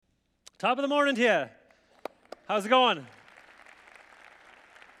Top of the morning to you. How's it going?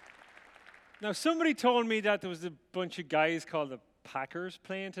 Now, somebody told me that there was a bunch of guys called the Packers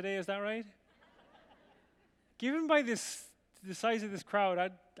playing today. Is that right? Given by the size of this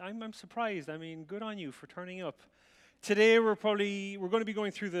crowd, I'm surprised. I mean, good on you for turning up. Today, we're going to be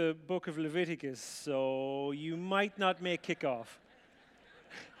going through the book of Leviticus, so you might not make kickoff.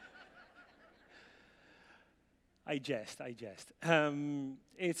 I jest.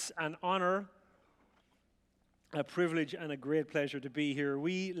 It's an honor, a privilege, and a great pleasure to be here.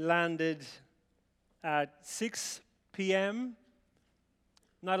 We landed at 6 p.m.,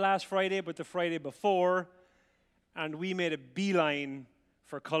 not last Friday, but the Friday before, and we made a beeline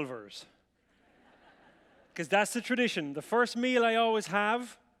for Culver's. Because that's the tradition. The first meal I always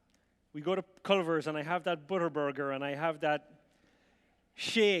have, we go to Culver's, and I have that Butterburger, and I have that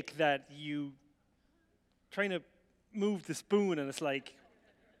shake that you trying to move the spoon, and it's like,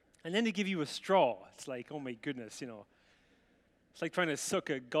 and then they give you a straw. It's like, oh my goodness, It's like trying to suck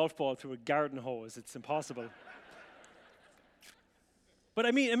a golf ball through a garden hose. It's impossible. But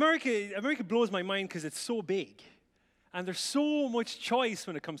I mean, America blows my mind because it's so big. And there's so much choice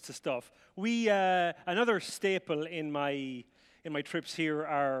when it comes to stuff. Another staple in my trips here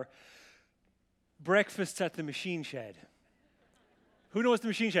are breakfasts at the Machine Shed. Who knows the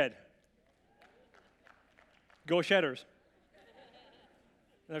Machine Shed? Go Shedders.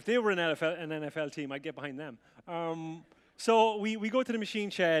 And if they were an NFL team, I'd get behind them. So we go to the Machine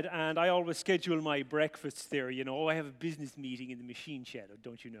Shed, and I always schedule my breakfasts there. I have a business meeting in the Machine Shed,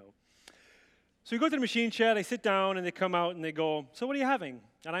 don't you know? So we go to the Machine Shed, I sit down, and they come out, and they go, so what are you having?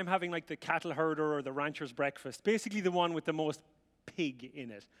 And I'm having like the cattle herder or the rancher's breakfast, basically the one with the most pig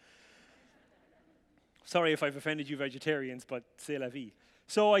in it. Sorry if I've offended you vegetarians, but c'est la vie.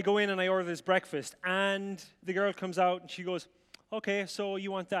 So I go in and I order this breakfast, and the girl comes out and she goes, okay, so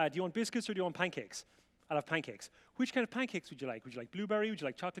you want that. Do you want biscuits or do you want pancakes? I'll have pancakes. Which kind of pancakes would you like? Would you like blueberry? Would you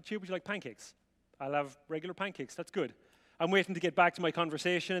like chocolate chip? Would you like pancakes? I'll have regular pancakes. That's good. I'm waiting to get back to my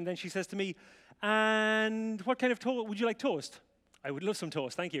conversation, and then she says to me, and what kind of toast? Would you like toast? I would love some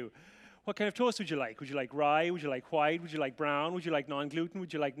toast, thank you. What kind of toast would you like? Would you like rye? Would you like white? Would you like brown? Would you like non-gluten?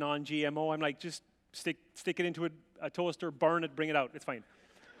 Would you like non-GMO? I'm like, just stick it into a toaster, burn it, bring it out. It's fine.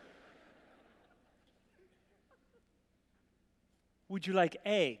 Would you like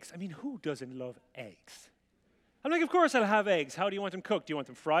eggs? I mean, who doesn't love eggs? I'm like, of course I'll have eggs. How do you want them cooked? Do you want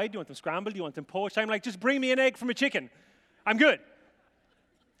them fried? Do you want them scrambled? Do you want them poached? I'm like, just bring me an egg from a chicken. I'm good.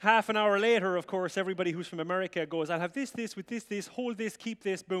 Half an hour later, of course, everybody who's from America goes, I'll have this, with this, hold this, keep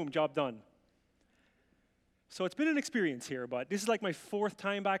this, boom, job done. So it's been an experience here, but this is like my 4th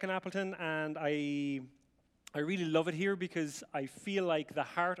time back in Appleton, and I really love it here because I feel like the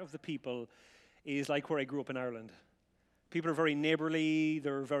heart of the people is like where I grew up in Ireland. People are very neighborly,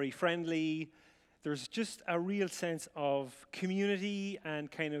 they're very friendly. There's just a real sense of community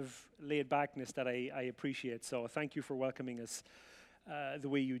and kind of laid backness that I appreciate. So thank you for welcoming us the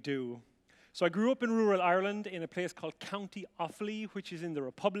way you do. So I grew up in rural Ireland in a place called County Offaly, which is in the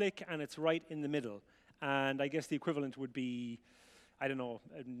Republic, and it's right in the middle. And I guess the equivalent would be, I don't know,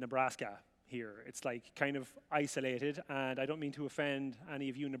 Nebraska here. It's like kind of isolated, and I don't mean to offend any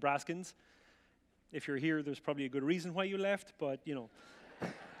of you Nebraskans. If you're here, there's probably a good reason why you left, but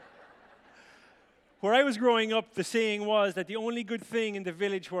Where I was growing up, the saying was that the only good thing in the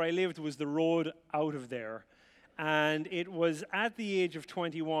village where I lived was the road out of there. And it was at the age of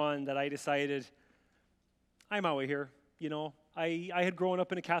 21 that I decided, I'm out of here, I had grown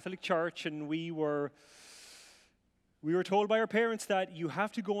up in a Catholic church, and we were told by our parents that you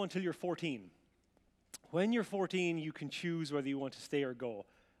have to go until you're 14. When you're 14, you can choose whether you want to stay or go.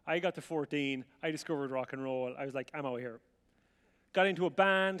 I got to 14, I discovered rock and roll. I was like, I'm out of here. Got into a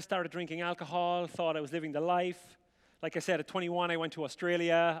band, started drinking alcohol, thought I was living the life. Like I said, at 21, I went to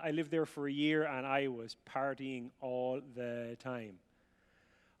Australia. I lived there for a year, and I was partying all the time.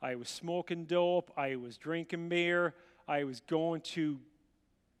 I was smoking dope, I was drinking beer, I was going to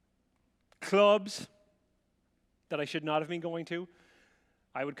clubs that I should not have been going to.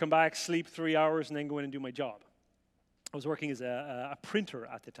 I would come back, sleep 3 hours, and then go in and do my job. I was working as a printer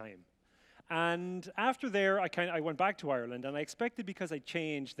at the time. And after there, I went back to Ireland, and I expected because I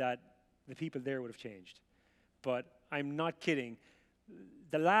changed that the people there would have changed. But I'm not kidding.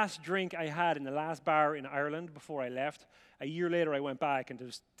 The last drink I had in the last bar in Ireland before I left, a year later I went back, and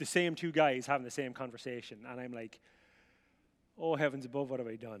there's the same 2 guys having the same conversation. And I'm like, oh, heavens above, what have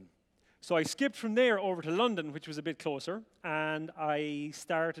I done? So I skipped from there over to London, which was a bit closer, and I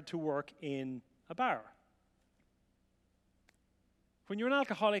started to work in a bar. When you're an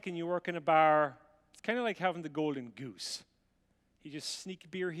alcoholic and you work in a bar, it's kind of like having the golden goose. You just sneak a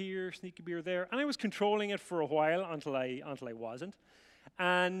beer here, sneak a beer there. And I was controlling it for a while until I wasn't.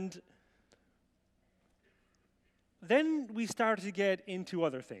 And then we started to get into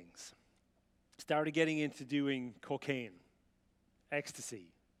other things. Started getting into doing cocaine, ecstasy,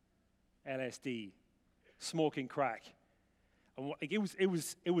 LSD, smoking crack. And it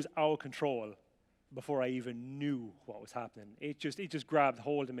was out of control before I even knew what was happening. It just grabbed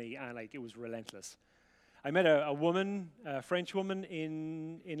hold of me, and it was relentless. I met a woman, a French woman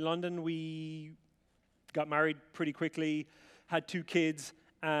in London. We got married pretty quickly, had 2 kids,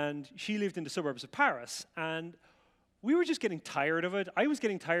 and she lived in the suburbs of Paris. And we were just getting tired of it. I was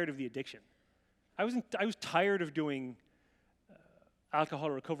getting tired of the addiction. I was tired of doing alcohol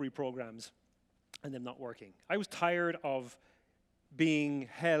recovery programs and them not working. I was tired of being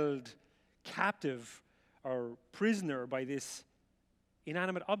held captive or prisoner by this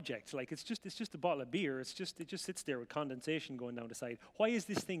inanimate object. It's just a bottle of beer. It just sits there with condensation going down the side. Why is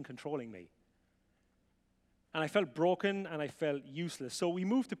this thing controlling me? And I felt broken and I felt useless. So we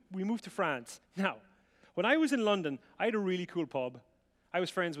moved to France. Now, when I was in London, I had a really cool pub. I was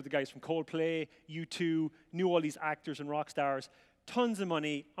friends with the guys from Coldplay, U2, knew all these actors and rock stars, tons of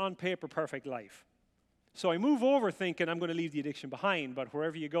money, on paper, perfect life. So I move over thinking I'm going to leave the addiction behind, but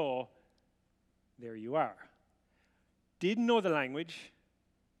wherever you go, there you are. Didn't know the language,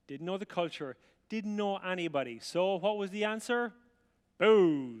 didn't know the culture, didn't know anybody. So what was the answer?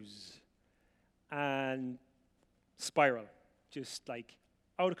 Booze. And spiral. Just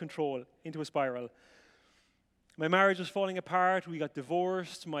out of control, into a spiral. My marriage was falling apart. We got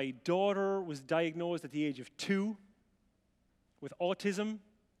divorced. My daughter was diagnosed at the age of 2 with autism.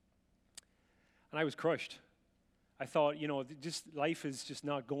 And I was crushed. I thought, life is just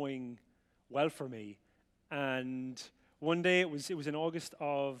not going well for me. And one day, it was in August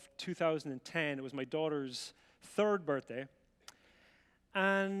of 2010. It was my daughter's 3rd birthday.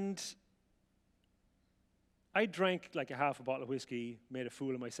 And I drank a half a bottle of whiskey, made a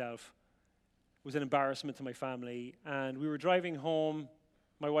fool of myself. It was an embarrassment to my family. And we were driving home.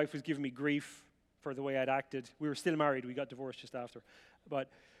 My wife was giving me grief for the way I'd acted. We were still married. We got divorced just after. But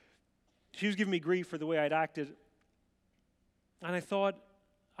she was giving me grief for the way I'd acted. And I thought,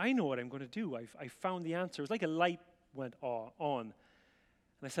 I know what I'm going to do. I found the answer. It was like a light went on. And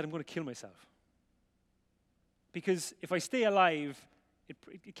I said, I'm going to kill myself. Because if I stay alive,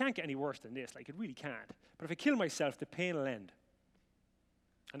 it can't get any worse than this. It really can't. But if I kill myself, the pain will end.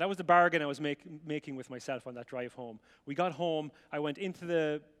 And that was the bargain I was making with myself on that drive home. We got home. I went into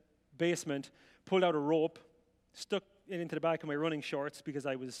the basement, pulled out a rope, stuck it into the back of my running shorts because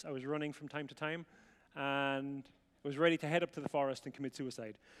I was running from time to time, and was ready to head up to the forest and commit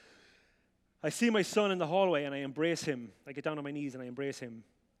suicide. I see my son in the hallway, and I embrace him. I get down on my knees, and I embrace him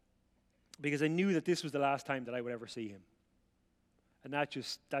because I knew that this was the last time that I would ever see him. And that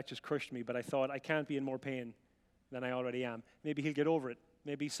just crushed me, but I thought, I can't be in more pain than I already am. Maybe he'll get over it.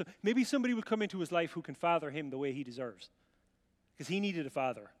 Maybe somebody will come into his life who can father him the way he deserves, because he needed a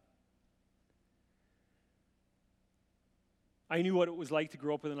father. I knew what it was like to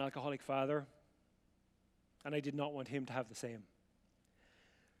grow up with an alcoholic father, and I did not want him to have the same.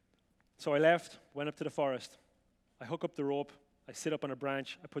 So I left, went up to the forest. I hook up the rope. I sit up on a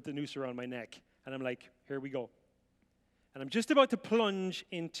branch. I put the noose around my neck, and I'm like, here we go. And I'm just about to plunge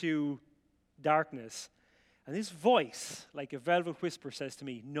into darkness, and this voice, like a velvet whisper, says to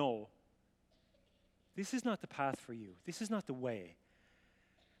me, no, this is not the path for you. This is not the way.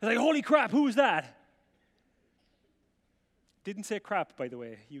 I was like, holy crap, who was that? Didn't say crap, by the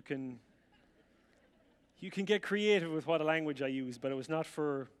way. You can get creative with what language I use, but it was not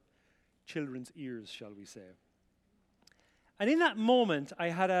for children's ears, shall we say. And in that moment, I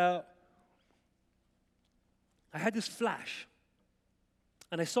had this flash.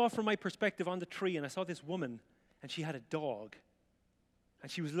 And I saw from my perspective on the tree, and I saw this woman, and she had a dog. And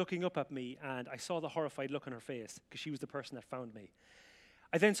she was looking up at me, and I saw the horrified look on her face, because she was the person that found me.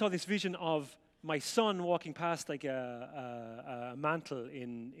 I then saw this vision of my son walking past a mantle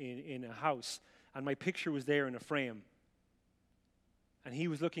in a house, and my picture was there in a frame. And he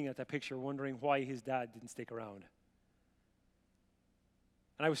was looking at that picture, wondering why his dad didn't stick around.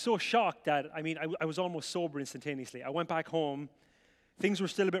 And I was so shocked that, I was almost sober instantaneously. I went back home. Things were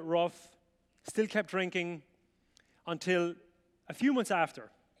still a bit rough, still kept drinking, until a few months after,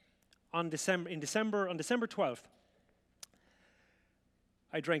 on December 12th,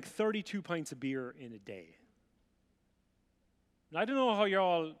 I drank 32 pints of beer in a day. Now, I don't know how you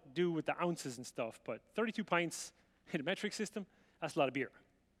all do with the ounces and stuff, but 32 pints in a metric system, that's a lot of beer.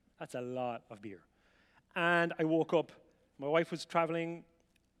 That's a lot of beer. And I woke up. My wife was traveling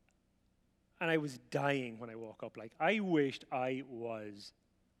And I was dying when I woke up. Like, I wished I was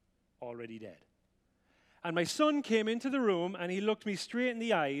already dead. And my son came into the room, and he looked me straight in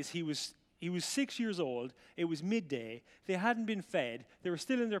the eyes. He was 6 years old. It was midday. They hadn't been fed. They were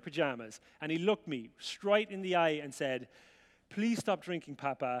still in their pajamas. And he looked me straight in the eye and said, "Please stop drinking,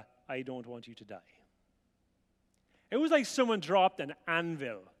 Papa. I don't want you to die." It was like someone dropped an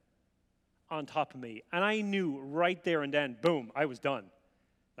anvil on top of me. And I knew right there and then, boom, I was done.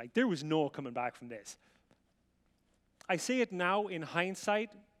 Like, there was no coming back from this. I say it now in hindsight.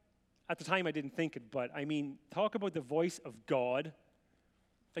 At the time, I didn't think it, but I mean, talk about the voice of God.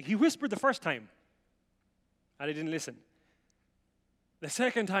 Like, he whispered the first time, and I didn't listen. The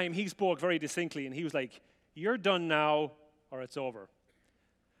second time, he spoke very distinctly, and he was like, "You're done now, or it's over."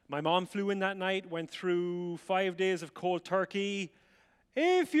 My mom flew in that night, went through 5 days of cold turkey.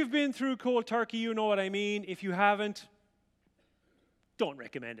 If you've been through cold turkey, you know what I mean. If you haven't, don't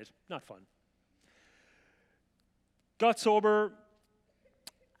recommend it. Not fun. Got sober,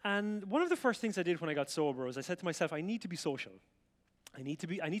 and one of the first things I did when I got sober was I said to myself, I need to be social. I need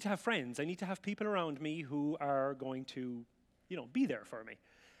to have friends. I need to have people around me who are going to, be there for me.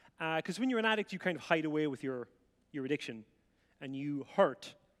 Because when you're an addict, you kind of hide away with your addiction, and you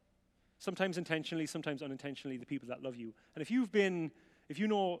hurt, sometimes intentionally, sometimes unintentionally, the people that love you. And if you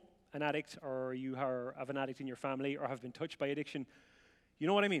know an addict, or you have an addict in your family, or have been touched by addiction, you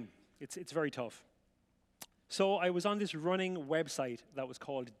know what I mean. It's very tough. So I was on this running website that was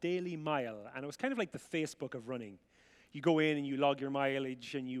called Daily Mile, and it was kind of like the Facebook of running. You go in and you log your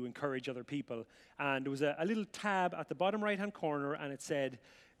mileage and you encourage other people. And there was a little tab at the bottom right-hand corner, and it said,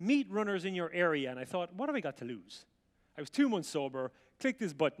 "Meet runners in your area." And I thought, what have I got to lose? I was 2 months sober, click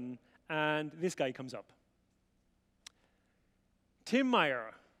this button, and this guy comes up. Tim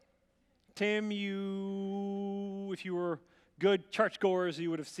Meyer. Tim, if you were good churchgoers, you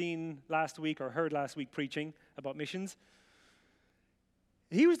would have seen last week or heard last week preaching about missions.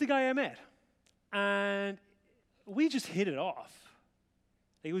 He was the guy I met. And we just hit it off.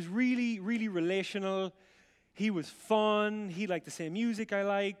 He was really, really relational. He was fun. He liked the same music I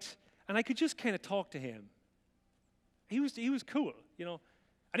liked. And I could just kind of talk to him. He was cool, And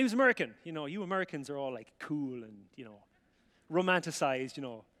he was American. You Americans are all like cool and,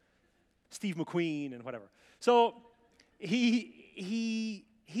 romanticized, Steve McQueen and whatever. So he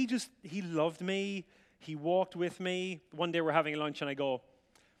loved me. He walked with me. One day we're having lunch and I go,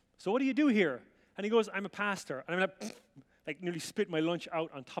 "So what do you do here?" And he goes, "I'm a pastor." And I'm like nearly spit my lunch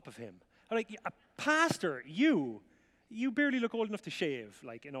out on top of him. I'm like, "A pastor? You barely look old enough to shave,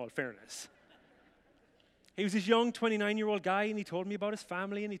 like, in all fairness." He was this young 29-year-old guy, and he told me about his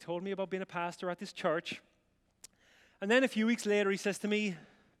family, and he told me about being a pastor at this church. And then a few weeks later, he says to me,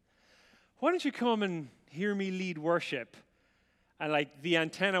 "Why don't you come and hear me lead worship?" And like the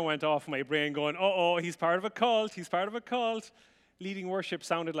antenna went off my brain going, uh-oh, he's part of a cult, he's part of a cult. Leading worship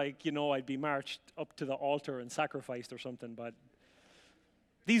sounded like, I'd be marched up to the altar and sacrificed or something, but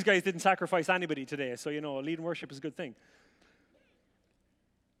these guys didn't sacrifice anybody today, so, leading worship is a good thing.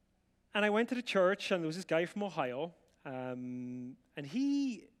 And I went to the church, and there was this guy from Ohio, and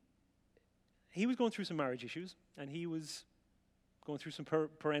he was going through some marriage issues, and he was going through some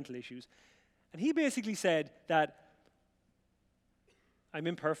parental issues. And he basically said that I'm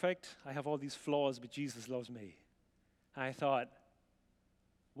imperfect, I have all these flaws, but Jesus loves me. And I thought,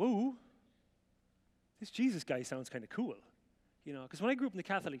 whoa, this Jesus guy sounds kind of cool. Because when I grew up in the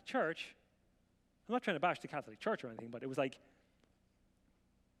Catholic Church, I'm not trying to bash the Catholic Church or anything, but it was like,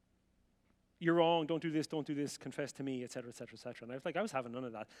 you're wrong, don't do this, confess to me, etc., etc., etc. And I was having none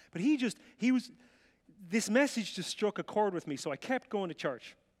of that. But this message just struck a chord with me, so I kept going to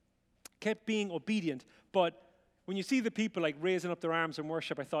church, kept being obedient. But when you see the people like raising up their arms in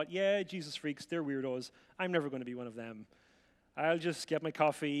worship, I thought, yeah, Jesus freaks, they're weirdos. I'm never going to be one of them. I'll just get my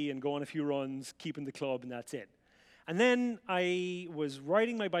coffee and go on a few runs, keep in the club, and that's it. And then I was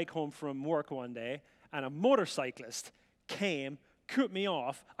riding my bike home from work one day, and a motorcyclist came, cut me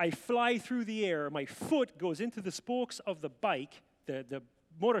off. I fly through the air. My foot goes into the spokes of the bike, the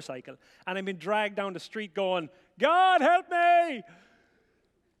motorcycle, and I'm being dragged down the street going, "God help me!"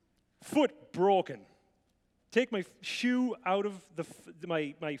 Foot broken. Take my shoe out of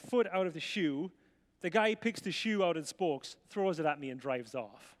my foot out of the shoe. The guy picks the shoe out of the spokes, throws it at me, and drives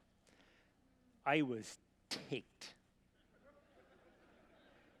off. I was ticked.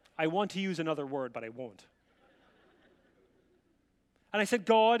 I want to use another word, but I won't. And I said,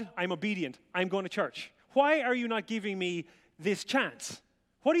 "God, I'm obedient. I'm going to church. Why are you not giving me this chance?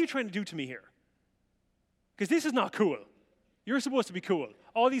 What are you trying to do to me here? Because this is not cool. You're supposed to be cool.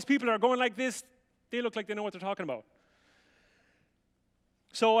 All these people are going like this. They look like they know what they're talking about."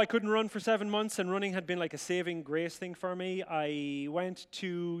 So I couldn't run for 7 months, and running had been like a saving grace thing for me. I went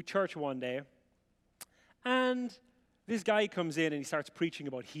to church one day, and this guy comes in and he starts preaching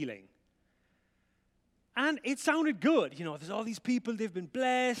about healing. And it sounded good. There's all these people, they've been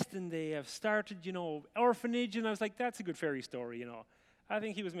blessed, and they have started, orphanage. And I was like, that's a good fairy story, I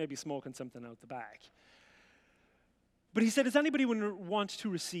think he was maybe smoking something out the back. But he said, does anybody want to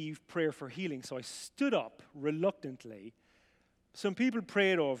receive prayer for healing? So I stood up reluctantly. Some people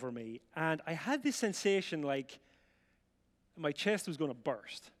prayed over me, and I had this sensation like my chest was going to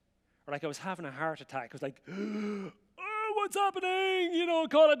burst, or like I was having a heart attack. I was like, oh, what's happening?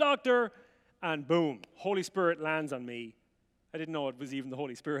 Call a doctor. And boom, Holy Spirit lands on me. I didn't know it was even the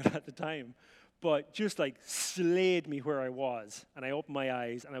Holy Spirit at the time, but just like slayed me where I was. And I opened my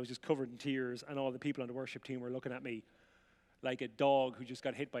eyes, and I was just covered in tears, and all the people on the worship team were looking at me like a dog who just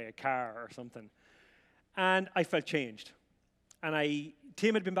got hit by a car or something. And I felt changed. And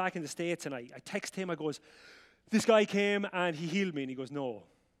Tim had been back in the States, and I text him, I goes, this guy came and he healed me. And he goes, no,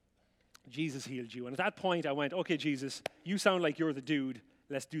 Jesus healed you. And at that point I went, okay, Jesus, you sound like you're the dude.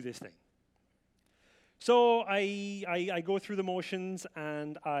 Let's do this thing. So I go through the motions,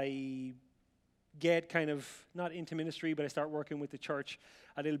 and I get kind of, not into ministry, but I start working with the church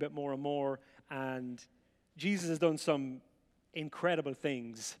a little bit more and more. And Jesus has done some incredible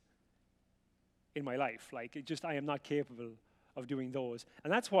things in my life. Like, I am not capable of doing those.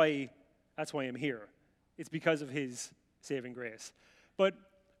 And that's why I'm here. It's because of his saving grace. But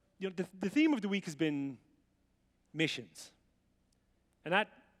the theme of the week has been missions. And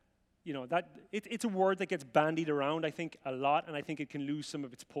it's a word that gets bandied around, I think, a lot, and I think it can lose some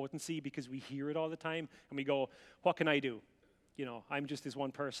of its potency because we hear it all the time, and we go, what can I do? I'm just this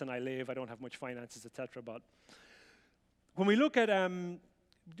one person, I don't have much finances, etc. But when we look at,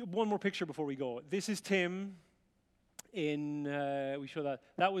 one more picture before we go. This is Tim we show that.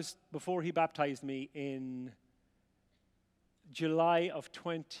 That was before he baptized me in July of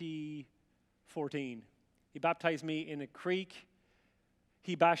 2014. He baptized me in a creek.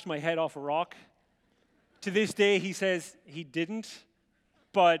 He bashed my head off a rock. To this day, he says he didn't,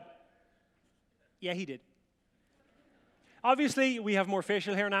 but yeah, he did. Obviously, we have more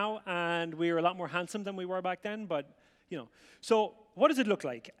facial hair now, and we're a lot more handsome than we were back then, but, So, what does it look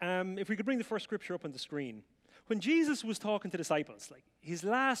like? If we could bring the first scripture up on the screen. When Jesus was talking to disciples, his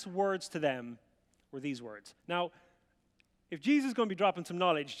last words to them were these words. Now, if Jesus is going to be dropping some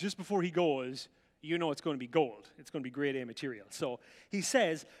knowledge just before he goes, it's going to be gold. It's going to be grade A material. So he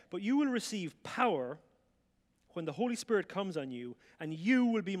says, but you will receive power when the Holy Spirit comes on you, and you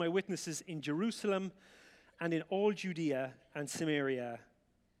will be my witnesses in Jerusalem and in all Judea and Samaria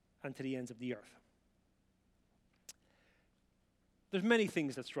and to the ends of the earth. There's many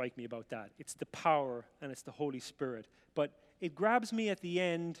things that strike me about that. It's the power and it's the Holy Spirit. But it grabs me at the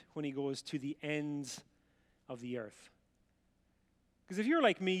end when he goes to the ends of the earth. Because if you're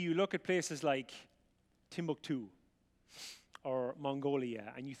like me, you look at places like Timbuktu or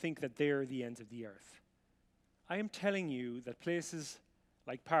Mongolia, and you think that they're the ends of the earth. I am telling you that places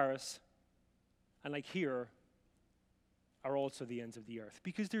like Paris and like here are also the ends of the earth,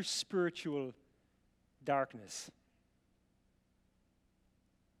 because there's spiritual darkness.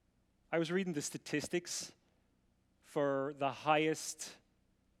 I was reading the statistics for the highest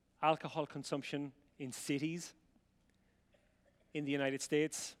alcohol consumption in cities in the United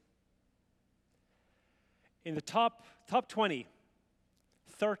States. In the top 20,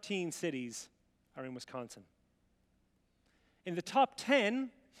 13 cities are in Wisconsin. In the top 10,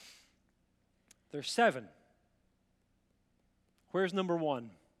 there's 7. Where's number 1?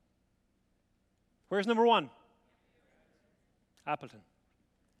 Where's number 1? Appleton.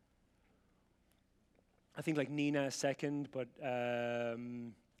 I think like Neenah is second, but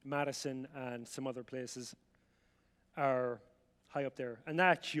Madison and some other places are high up there. And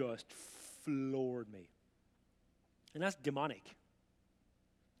that just floored me. And that's demonic.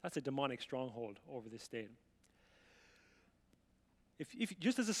 That's a demonic stronghold over this state. If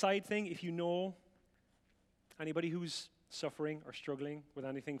just as a side thing, if you know anybody who's suffering or struggling with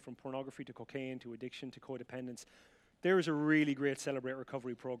anything from pornography to cocaine to addiction to codependence, there is a really great Celebrate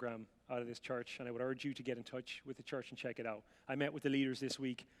Recovery program out of this church, and I would urge you to get in touch with the church and check it out. I met with the leaders this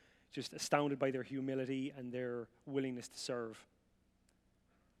week, just astounded by their humility and their willingness to serve.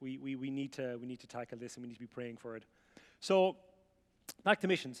 We need to tackle this, and we need to be praying for it. So, back to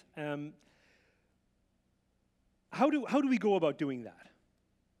missions. How do we go about doing that?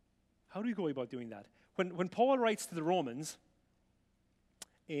 How do we go about doing that? When Paul writes to the Romans,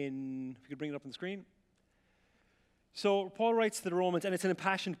 if you could bring it up on the screen. So Paul writes to the Romans, and it's an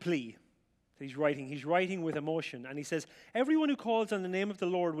impassioned plea. He's writing with emotion, and he says, everyone who calls on the name of the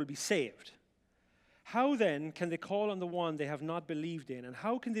Lord will be saved. How then can they call on the one they have not believed in? And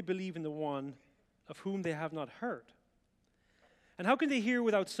how can they believe in the one of whom they have not heard? And how can they hear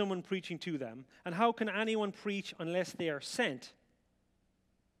without someone preaching to them? And how can anyone preach unless they are sent?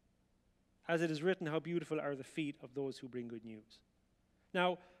 As it is written, how beautiful are the feet of those who bring good news.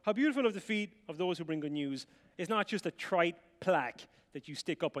 Now, how beautiful are the feet of those who bring good news is not just a trite plaque that you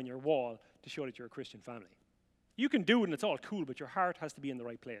stick up on your wall to show that you're a Christian family. You can do it and it's all cool, but your heart has to be in the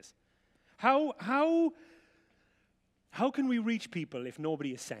right place. How can we reach people if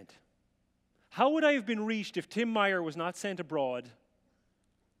nobody is sent? How would I have been reached if Tim Meyer was not sent abroad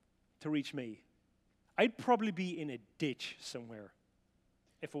to reach me? I'd probably be in a ditch somewhere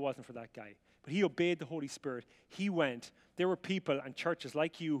if it wasn't for that guy. But he obeyed the Holy Spirit. He went. There were people and churches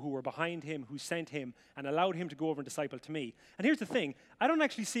like you who were behind him, who sent him and allowed him to go over and disciple to me. And here's the thing. I don't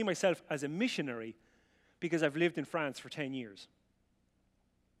actually see myself as a missionary because I've lived in France for 10 years.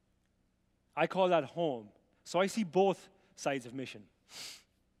 I call that home. So I see both sides of mission.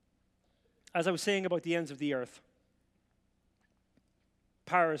 As I was saying about the ends of the earth,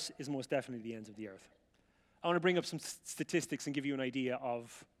 Paris is most definitely the ends of the earth. I want to bring up some statistics and give you an idea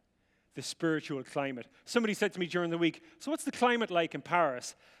of the spiritual climate. Somebody said to me during the week, so what's the climate like in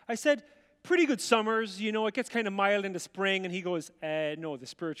Paris? I said, pretty good summers, you know, it gets kind of mild in the spring. And he goes, no, the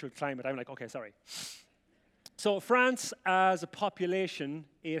spiritual climate. I'm like, okay, sorry. So France, as a population,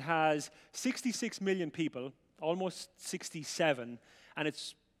 it has 66 million people, almost 67, and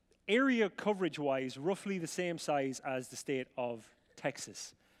it's area coverage-wise roughly the same size as the state of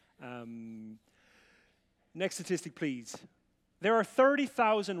Texas. Next statistic, please. There are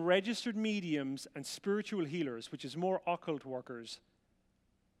 30,000 registered mediums and spiritual healers, which is more occult workers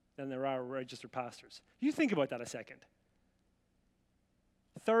than there are registered pastors. You think about that a second.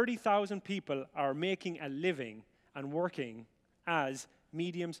 30,000 people are making a living and working as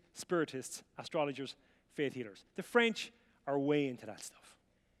mediums, spiritists, astrologers, faith healers. The French are way into that stuff.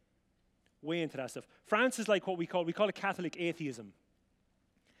 Way into that stuff. France is like what we call it Catholic atheism.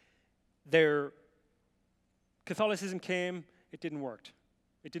 Their Catholicism came, it didn't work.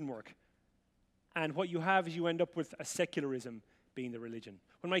 It didn't work. And what you have is you end up with a secularism being the religion.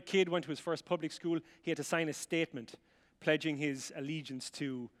 When my kid went to his first public school, he had to sign a statement pledging his allegiance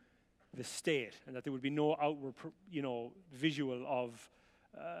to the state and that there would be no outward, visual of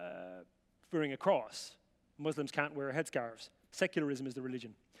wearing a cross. Muslims can't wear headscarves. Secularism is the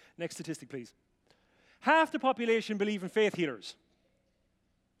religion. Next statistic, please. Half the population believe in faith healers.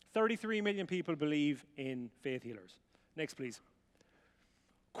 33 million people believe in faith healers. Next, please.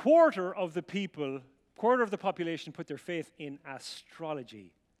 Quarter of the population put their faith in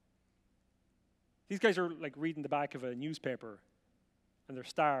astrology. These guys are like reading the back of a newspaper, and they're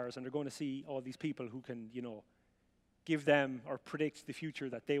stars, and they're going to see all these people who can, give them or predict the future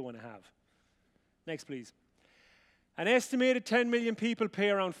that they want to have. Next, please. An estimated 10 million people pay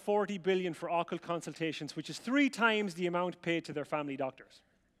around 40 billion for occult consultations, which is 3 times the amount paid to their family doctors.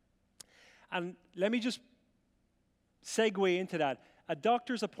 And let me just segue into that. A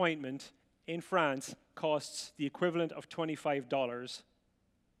doctor's appointment in France costs the equivalent of $25,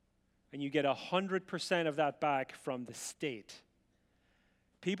 and you get 100% of that back from the state.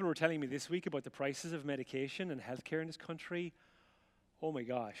 People were telling me this week about the prices of medication and healthcare in this country. Oh my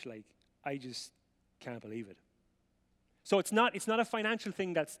gosh, I just can't believe it. So it's not a financial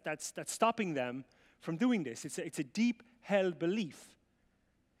thing that's stopping them from doing this. It's a deep-held belief.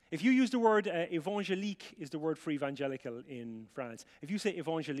 If you use the word évangélique is the word for evangelical in France. If you say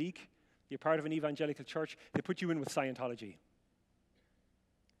évangélique, you're part of an evangelical church, they put you in with Scientology.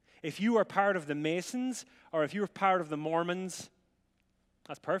 If you are part of the Masons or if you're part of the Mormons,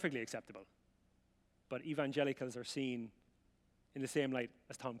 that's perfectly acceptable. But evangelicals are seen in the same light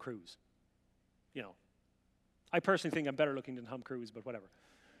as Tom Cruise. I personally think I'm better looking than Tom Cruise, but whatever.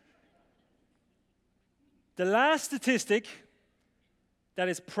 The last statistic that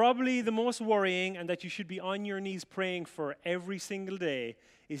is probably the most worrying and that you should be on your knees praying for every single day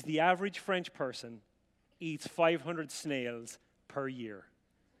is the average French person eats 500 snails per year.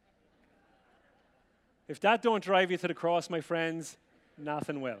 If that don't drive you to the cross, my friends,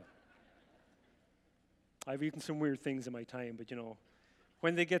 nothing will. I've eaten some weird things in my time, but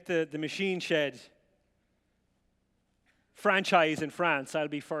when they get the machine shed franchise in France, I'll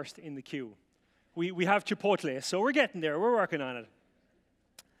be first in the queue. We have Chipotle, so we're getting there. We're working on it.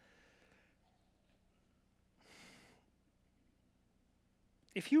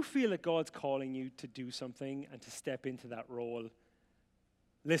 If you feel that God's calling you to do something and to step into that role,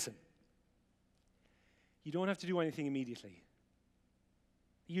 listen. You don't have to do anything immediately.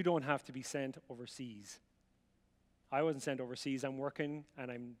 you don't have to be sent overseas. I wasn't sent overseas. I'm working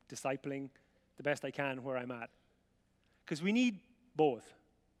and I'm discipling the best I can where I'm at. Because we need both.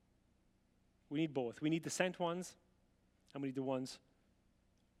 We need both. We need the sent ones, and we need the ones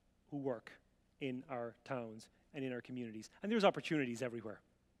who work in our towns and in our communities. And there's opportunities everywhere.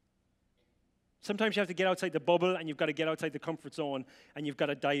 Sometimes you have to get outside the bubble, and you've got to get outside the comfort zone, and you've got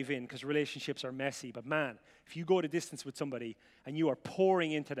to dive in, because relationships are messy. But man, if you go the distance with somebody and you are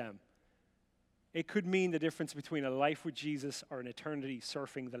pouring into them, it could mean the difference between a life with Jesus or an eternity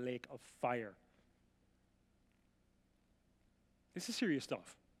surfing the lake of fire. This is serious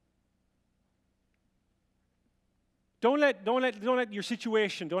stuff. Don't let your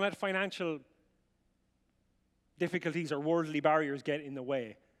situation, don't let financial difficulties or worldly barriers get in the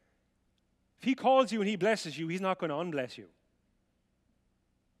way. If he calls you and he blesses you, he's not going to unbless you.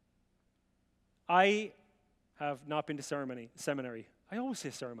 I have not been to seminary. I always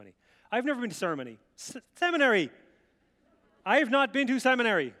say ceremony. I've never been to ceremony. Seminary. I have not been to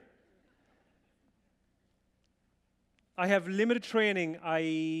seminary. I have limited training.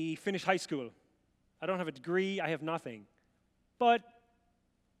 I finished high school. I don't have a degree. I have nothing. But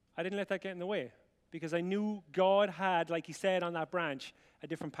I didn't let that get in the way, because I knew God had, like he said on that branch, a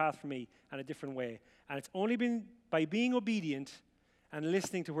different path for me and a different way. And it's only been by being obedient and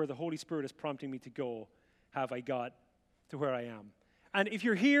listening to where the Holy Spirit is prompting me to go have I got to where I am. And if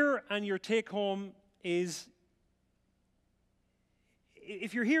you're here and your take home is,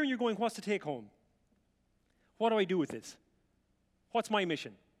 if you're here and you're going, what's the take home? What do I do with this? What's my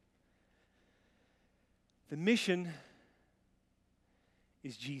mission? The mission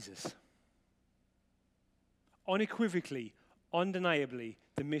is Jesus. Unequivocally, undeniably,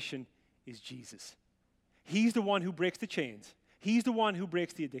 the mission is Jesus. He's the one who breaks the chains. He's the one who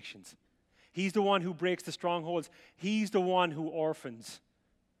breaks the addictions. He's the one who breaks the strongholds. He's the one who orphans.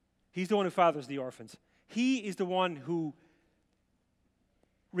 He's the one who fathers the orphans. He is the one who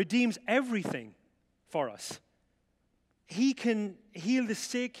redeems everything for us. He can heal the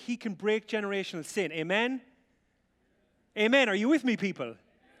sick. He can break generational sin. Amen? Amen. Are you with me, people?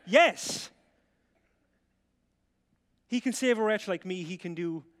 Yes. He can save a wretch like me. He can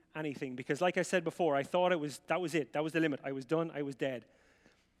do anything. Because like I said before, I thought that was it. That was the limit. I was done. I was dead.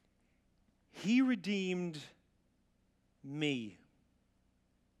 He redeemed me.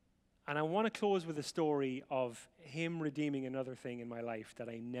 And I want to close with a story of him redeeming another thing in my life that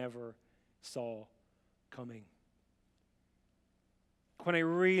I never saw coming. When I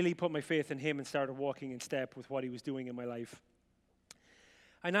really put my faith in him and started walking in step with what he was doing in my life,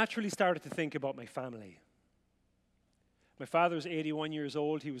 I naturally started to think about my family. My father's 81 years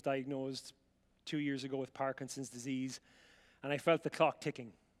old. He was diagnosed 2 years ago with Parkinson's disease, and I felt the clock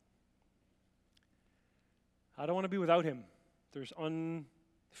ticking. I don't want to be without him. There's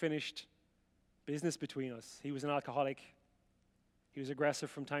unfinished business between us. He was an alcoholic. He was aggressive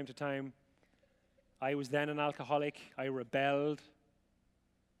from time to time. I was then an alcoholic. I rebelled.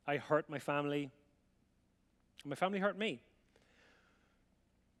 I hurt my family. My family hurt me.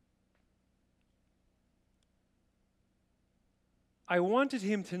 I wanted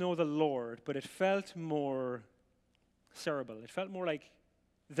him to know the Lord, but it felt more cerebral. It felt more like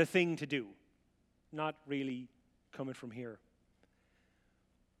the thing to do, not really coming from here.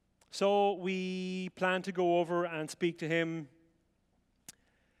 So we planned to go over and speak to him.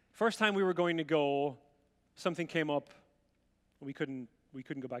 First time we were going to go, something came up. We couldn't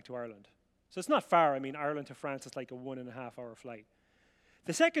go back to Ireland. So it's not far. I mean, Ireland to France is like a 1.5 hour flight.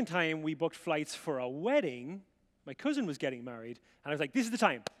 The second time we booked flights for a wedding. My cousin was getting married, and I was like, this is the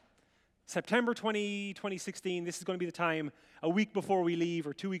time. September 2016, this is going to be the time. A week before we leave,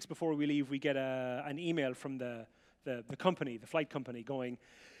 or 2 weeks before we leave, we get an email from the company, the flight company, going,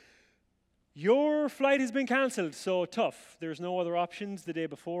 your flight has been cancelled, so tough. There's no other options the day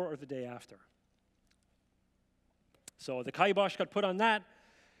before or the day after. So the kibosh got put on that,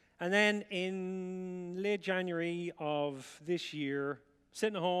 and then in late January of this year,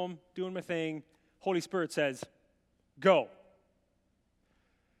 sitting at home, doing my thing, Holy Spirit says, go.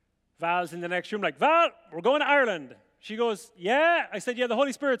 Val's in the next room like, Val, we're going to Ireland. She goes, yeah. I said, yeah, the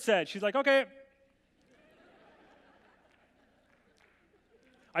Holy Spirit said. She's like, okay.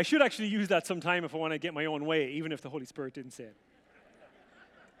 I should actually use that sometime if I want to get my own way, even if the Holy Spirit didn't say it.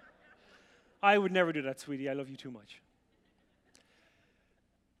 I would never do that, sweetie. I love you too much.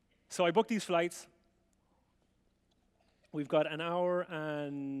 So I booked these flights. We've got an hour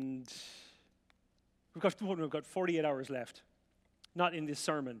and we've got 48 hours left. Not in this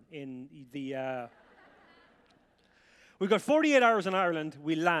sermon, in the... We've got 48 hours in Ireland.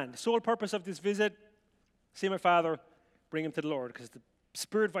 We land. Sole purpose of this visit, see my father, bring him to the Lord, because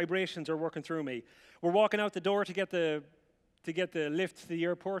spirit vibrations are working through me. We're walking out the door to get the lift to the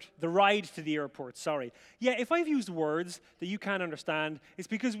airport, the ride to the airport, sorry. Yeah, if I've used words that you can't understand, it's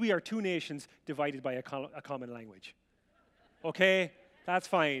because we are two nations divided by a common language. Okay? That's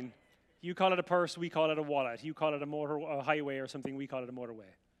fine. You call it a purse, we call it a wallet. You call it a highway or something, we call it a motorway.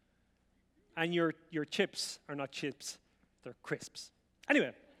 And your chips are not chips, they're crisps.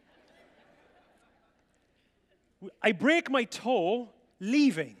 Anyway. I break my toe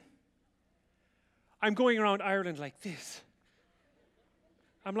leaving. I'm going around Ireland like this.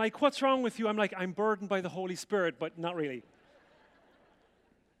 I'm like, what's wrong with you? I'm like, I'm burdened by the Holy Spirit, but not really.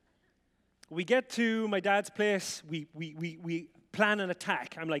 We get to my dad's place. We plan an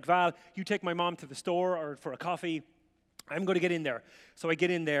attack. I'm like, Val, you take my mom to the store or for a coffee. I'm going to get in there. So I get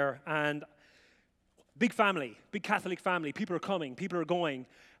in there, and big family, big Catholic family. People are coming. People are going.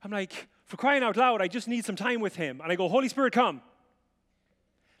 I'm like, for crying out loud, I just need some time with him. And I go, Holy Spirit, come.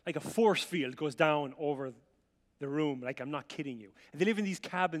 Like a force field goes down over the room, like I'm not kidding you. And they live in these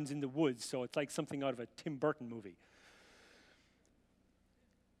cabins in the woods, so it's like something out of a Tim Burton movie.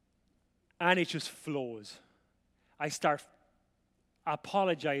 And it just flows. I start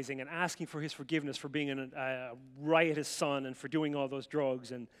apologizing and asking for his forgiveness for being a riotous son and for doing all those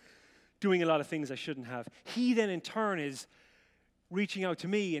drugs and doing a lot of things I shouldn't have. He then in turn is reaching out to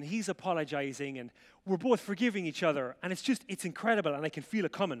me, and he's apologizing, and we're both forgiving each other, and it's incredible, and I can feel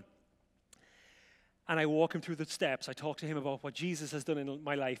it coming. And I walk him through the steps. I talk to him about what Jesus has done in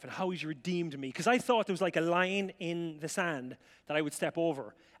my life and how he's redeemed me. Because I thought there was like a line in the sand that I would step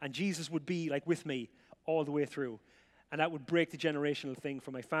over, and Jesus would be like with me all the way through. And that would break the generational thing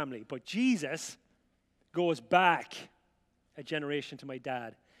for my family. But Jesus goes back a generation to my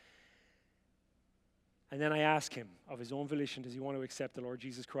dad. And then I ask him, of his own volition, does he want to accept the Lord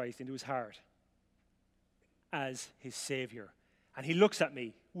Jesus Christ into his heart as his Savior? And he looks at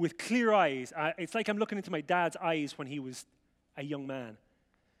me with clear eyes. It's like I'm looking into my dad's eyes when he was a young man.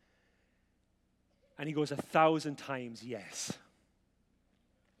 And he goes 1,000 times yes.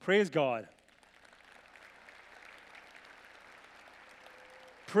 Praise God.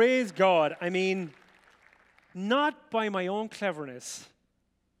 Praise God. I mean, not by my own cleverness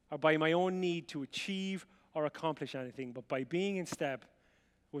or by my own need to achieve or accomplish anything, but by being in step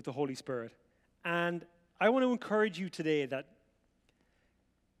with the Holy Spirit. And I want to encourage you today that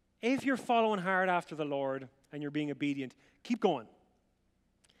if you're following hard after the Lord and you're being obedient, keep going.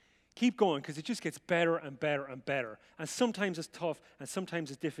 Keep going, because it just gets better and better and better. And sometimes it's tough and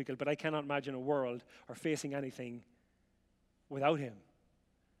sometimes it's difficult, but I cannot imagine a world or facing anything without him.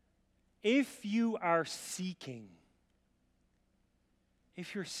 If you are seeking,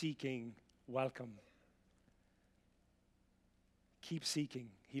 if you're seeking, welcome. Keep seeking.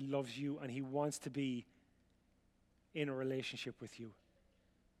 He loves you and he wants to be in a relationship with you.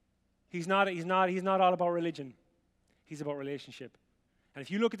 He's not all about religion. He's about relationship. And if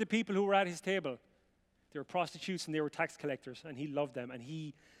you look at the people who were at his table, they were prostitutes and they were tax collectors, and he loved them, and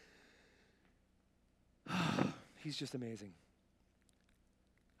he's just amazing.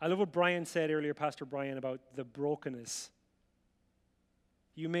 I love what Brian said earlier, Pastor Brian, about the brokenness.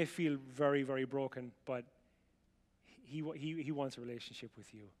 You may feel very, very broken, but he wants a relationship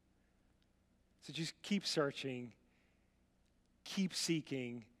with you. So just keep searching, keep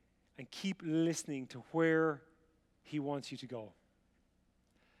seeking, and keep listening to where he wants you to go.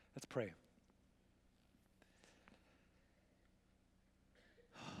 Let's pray.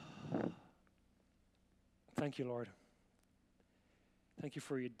 Thank you, Lord. Thank you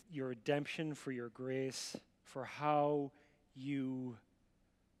for your redemption, for your grace, for how you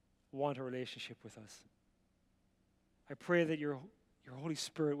want a relationship with us. I pray that your Holy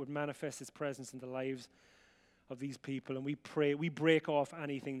Spirit would manifest its presence in the lives of these people, and we break off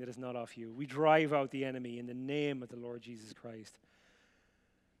anything that is not of you. We drive out the enemy in the name of the Lord Jesus Christ.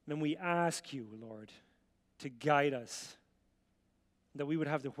 And we ask you, Lord, to guide us, that we would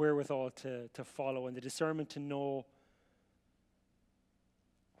have the wherewithal to follow and the discernment to know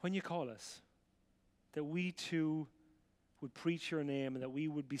when you call us, that we too would preach your name and that we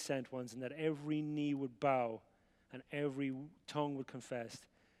would be sent ones, and that every knee would bow and every tongue would confess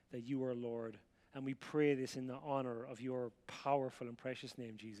that you are Lord. And we pray this in the honor of your powerful and precious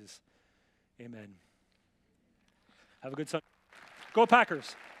name, Jesus. Amen. Have a good Sunday. Go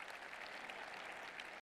Packers.